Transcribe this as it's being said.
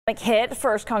Hit,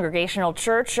 First Congregational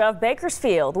Church of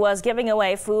Bakersfield was giving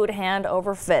away food hand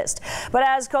over fist. But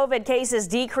as COVID cases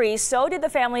decreased, so did the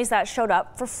families that showed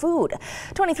up for food.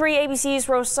 23 ABC's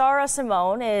Rosara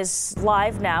Simone is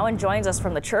live now and joins us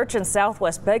from the church in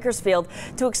Southwest Bakersfield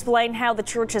to explain how the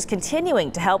church is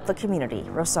continuing to help the community.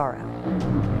 Rosara.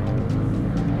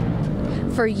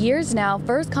 For years now,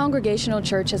 First Congregational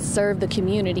Church has served the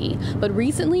community, but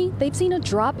recently they've seen a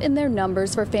drop in their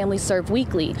numbers for families served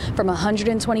weekly from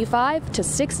 125 to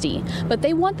 60, but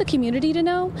they want the community to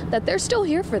know that they're still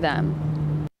here for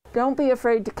them. Don't be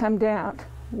afraid to come down.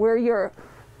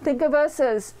 Think of us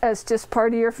as just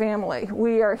part of your family.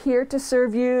 We are here to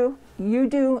serve you. You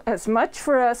do as much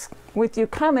for us with you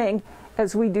coming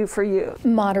as we do for you.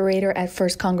 Moderator at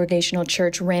First Congregational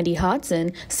Church, Randy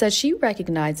Hodson, says she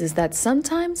recognizes that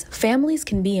sometimes families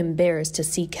can be embarrassed to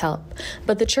seek help,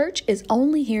 but the church is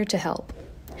only here to help.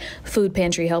 Food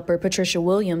pantry helper Patricia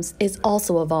Williams is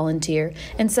also a volunteer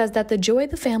and says that the joy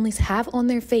the families have on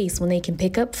their face when they can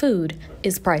pick up food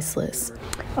is priceless.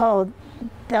 Oh,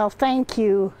 they'll thank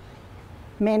you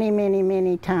many, many,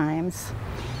 many times.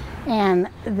 And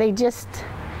they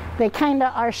kind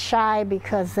of are shy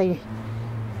because they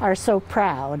are so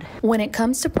proud. When it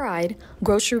comes to pride,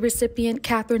 grocery recipient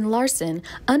Catherine Larson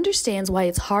understands why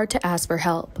it's hard to ask for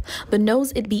help, but knows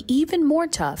it'd be even more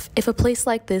tough if a place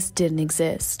like this didn't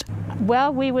exist.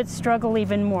 Well, we would struggle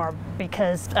even more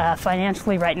because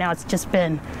financially right now it's just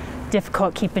been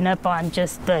difficult keeping up on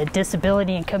just the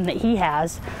disability income that he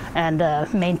has and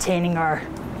maintaining our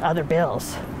other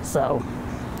bills. So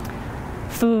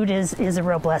food is a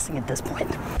real blessing at this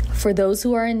point. For those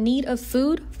who are in need of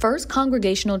food, First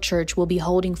Congregational Church will be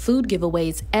holding food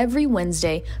giveaways every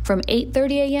Wednesday from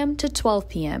 8:30 a.m. to 12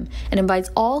 p.m. and invites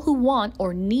all who want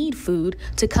or need food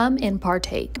to come and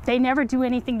partake. They never do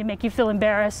anything to make you feel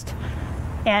embarrassed,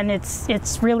 and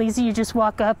it's real easy. You just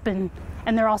walk up and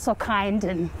they're also kind,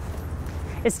 and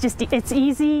it's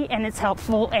easy and it's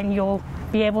helpful, and you'll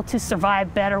be able to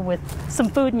survive better with some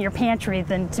food in your pantry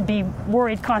than to be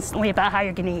worried constantly about how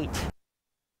you're going to eat.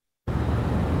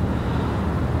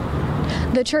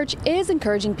 The church is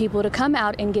encouraging people to come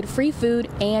out and get free food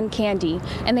and candy.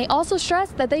 And they also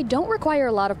stress that they don't require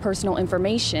a lot of personal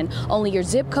information, only your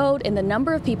zip code and the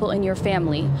number of people in your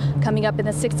family. Coming up in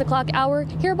the 6 o'clock hour,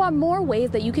 hear about more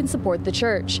ways that you can support the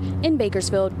church. In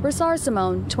Bakersfield, Rosara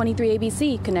Simone, 23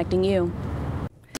 ABC, connecting you.